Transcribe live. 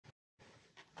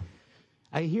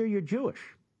I hear you're Jewish.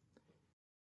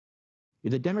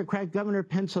 You're the Democrat governor of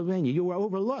Pennsylvania. You were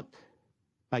overlooked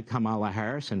by Kamala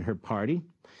Harris and her party,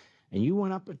 and you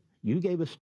went up and you gave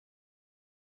us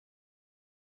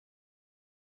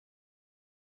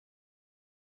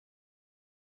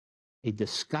a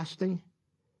disgusting,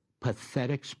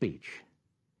 pathetic speech.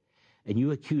 And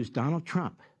you accused Donald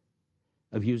Trump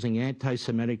of using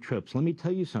anti-Semitic tropes. Let me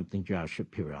tell you something, Josh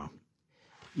Shapiro.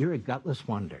 You're a gutless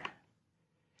wonder.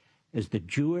 As the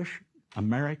Jewish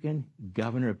American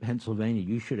governor of Pennsylvania,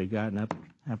 you should have gotten up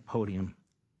at a podium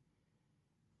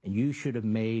and you should have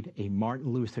made a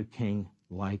Martin Luther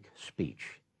King-like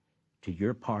speech to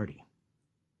your party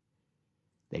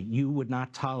that you would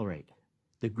not tolerate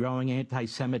the growing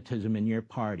anti-Semitism in your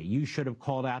party. You should have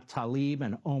called out Tlaib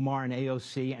and Omar and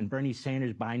AOC and Bernie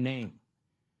Sanders by name.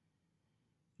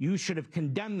 You should have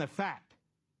condemned the fact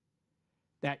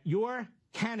that your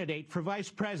candidate for vice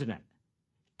president,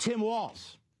 Tim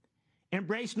Walz,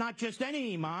 embraced not just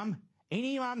any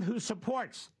imam who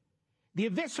supports the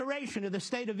evisceration of the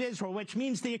state of Israel, which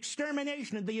means the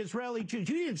extermination of the Israeli Jews.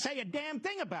 You didn't say a damn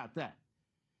thing about that.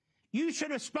 You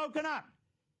should have spoken up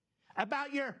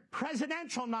about your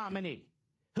presidential nominee,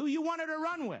 who you wanted to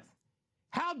run with.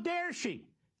 How dare she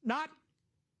not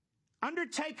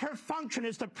undertake her function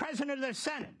as the president of the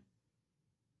Senate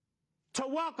to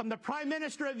welcome the Prime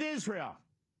Minister of Israel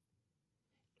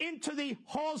into the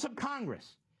halls of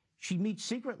Congress? She meets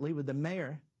secretly with the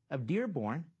mayor of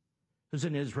Dearborn, who's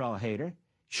an Israel hater.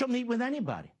 She'll meet with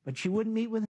anybody, but she wouldn't meet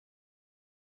with.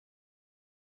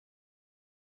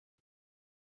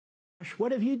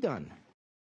 What have you done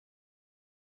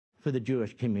for the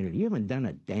Jewish community? You haven't done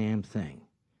a damn thing.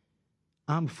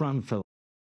 I'm from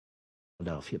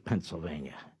Philadelphia,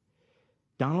 Pennsylvania.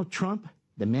 Donald Trump,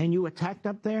 the man you attacked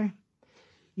up there,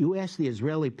 you ask the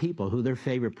Israeli people who their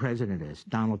favorite president is.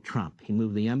 Donald Trump. He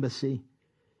moved the embassy.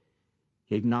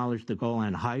 He acknowledged the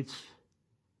Golan Heights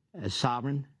as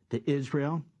sovereign to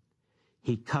Israel.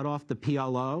 He cut off the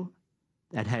PLO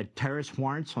that had terrorist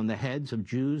warrants on the heads of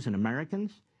Jews and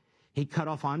Americans. He cut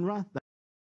off UNRWA,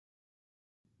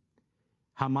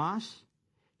 Hamas.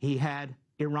 He had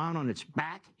Iran on its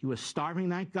back. He was starving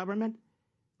that government.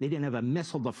 They didn't have a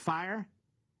missile to fire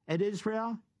at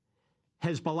Israel.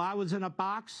 Hezbollah was in a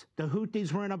box. The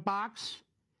Houthis were in a box.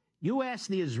 You ask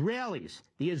the Israelis,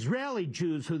 the Israeli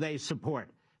Jews who they support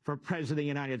for President of the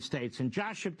United States. And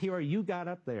Josh Shapiro, you got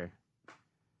up there.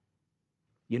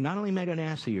 You not only made an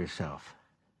ass of yourself,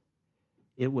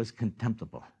 it was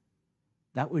contemptible.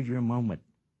 That was your moment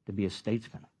to be a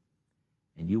statesman,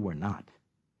 and you were not.